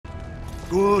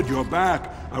Good, you're back.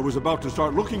 I was about to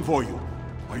start looking for you.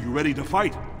 Are you ready to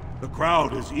fight? The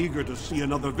crowd is eager to see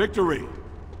another victory.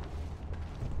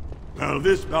 Well,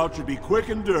 this bout should be quick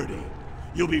and dirty.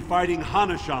 You'll be fighting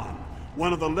Hanashan,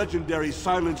 one of the legendary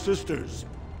Silent Sisters.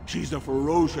 She's a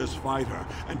ferocious fighter,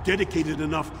 and dedicated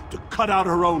enough to cut out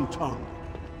her own tongue.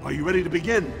 Are you ready to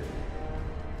begin?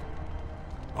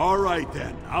 All right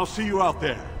then, I'll see you out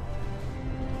there.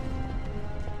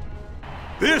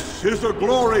 This is a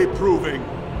glory proving,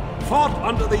 fought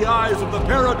under the eyes of the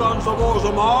paragons of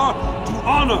Orzammar to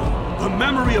honor the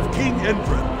memory of King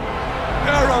Endrin.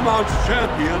 Paramount's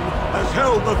champion has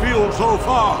held the field so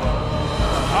far.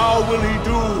 But how will he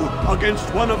do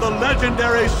against one of the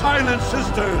legendary Silent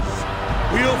Sisters?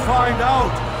 We'll find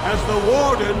out as the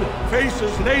Warden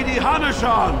faces Lady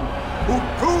Hanashan, who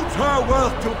proves her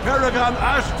worth to Paragon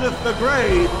Ashtith the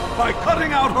Grey by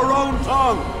cutting out her own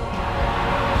tongue.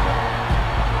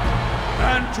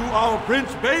 And to our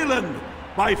Prince Balin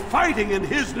by fighting in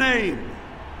his name.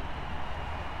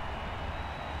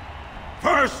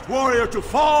 First warrior to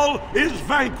fall is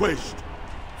vanquished.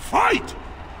 Fight!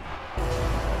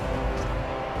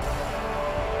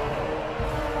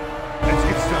 It's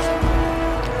just...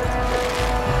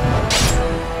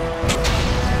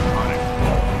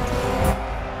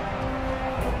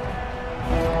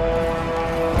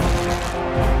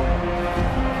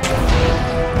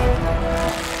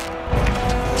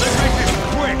 Let's make this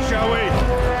quick, shall we?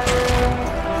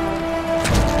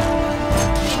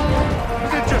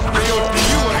 Is it just me or do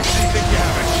you actually think you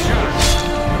have a shot?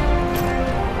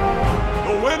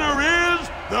 The winner is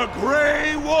the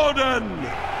Grey Warden!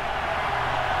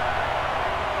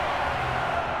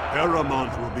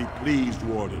 Paramount will be pleased,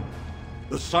 Warden.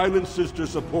 The Silent Sister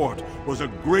support was a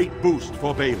great boost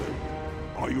for Balin.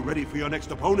 Are you ready for your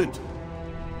next opponent?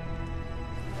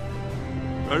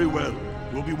 Very well.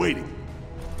 We'll be waiting.